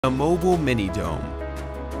A mobile mini dome.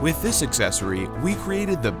 With this accessory, we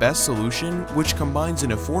created the best solution which combines an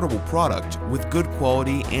affordable product with good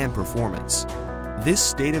quality and performance. This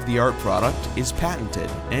state-of-the-art product is patented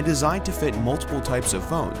and designed to fit multiple types of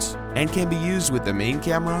phones and can be used with the main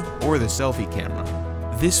camera or the selfie camera.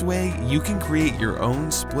 This way, you can create your own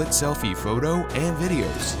split selfie photo and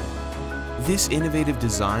videos. This innovative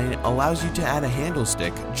design allows you to add a handle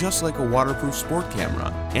stick just like a waterproof sport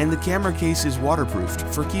camera, and the camera case is waterproofed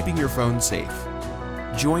for keeping your phone safe.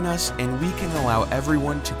 Join us and we can allow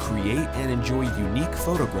everyone to create and enjoy unique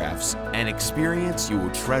photographs, an experience you will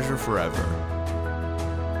treasure forever.